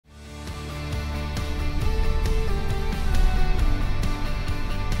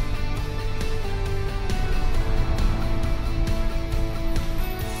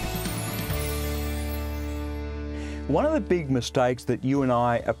One of the big mistakes that you and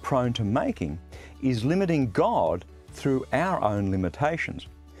I are prone to making is limiting God through our own limitations.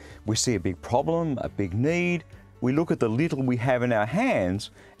 We see a big problem, a big need, we look at the little we have in our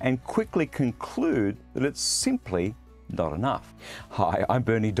hands and quickly conclude that it's simply not enough. Hi, I'm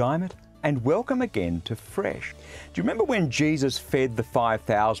Bernie Diamond, and welcome again to Fresh. Do you remember when Jesus fed the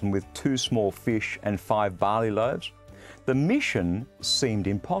 5,000 with 2 small fish and 5 barley loaves? The mission seemed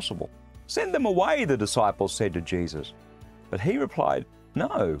impossible. "Send them away," the disciples said to Jesus. But he replied,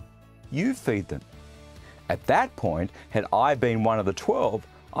 "No, you feed them." At that point, had I been one of the 12,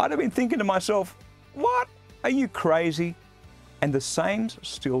 I'd have been thinking to myself, "What? Are you crazy?" And the same's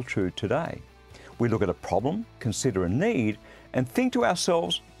still true today. We look at a problem, consider a need, and think to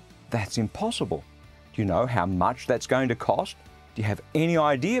ourselves, that's impossible. Do you know how much that's going to cost? Do you have any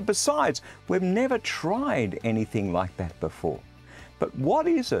idea? Besides, we've never tried anything like that before. But what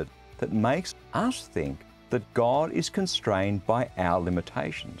is it that makes us think that God is constrained by our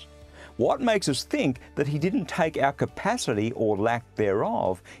limitations? What makes us think that He didn't take our capacity or lack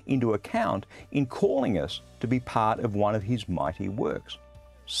thereof into account in calling us to be part of one of His mighty works?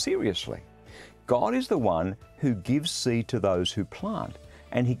 Seriously, God is the one who gives seed to those who plant,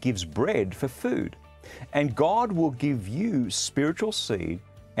 and He gives bread for food. And God will give you spiritual seed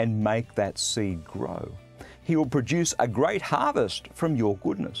and make that seed grow. He will produce a great harvest from your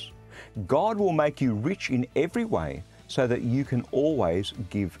goodness. God will make you rich in every way so that you can always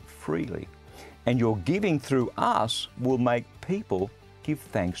give freely. And your giving through us will make people give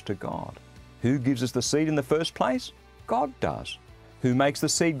thanks to God. Who gives us the seed in the first place? God does. Who makes the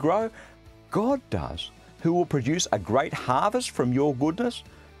seed grow? God does. Who will produce a great harvest from your goodness?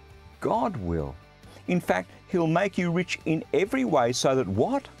 God will. In fact, He'll make you rich in every way so that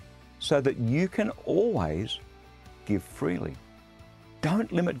what? So that you can always give freely.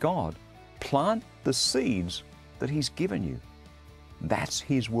 Don't limit God. Plant the seeds that He's given you. That's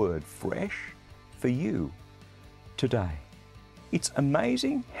His word, fresh for you today. It's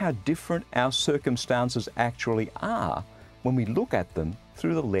amazing how different our circumstances actually are when we look at them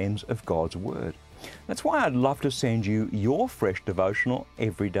through the lens of God's Word. That's why I'd love to send you your Fresh devotional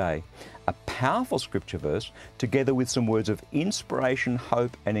every day. A powerful scripture verse together with some words of inspiration,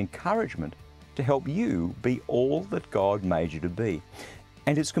 hope and encouragement to help you be all that God made you to be.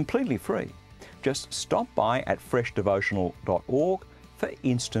 And it's completely free. Just stop by at freshdevotional.org for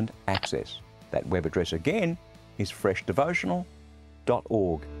instant access. That web address again is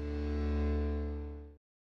freshdevotional.org.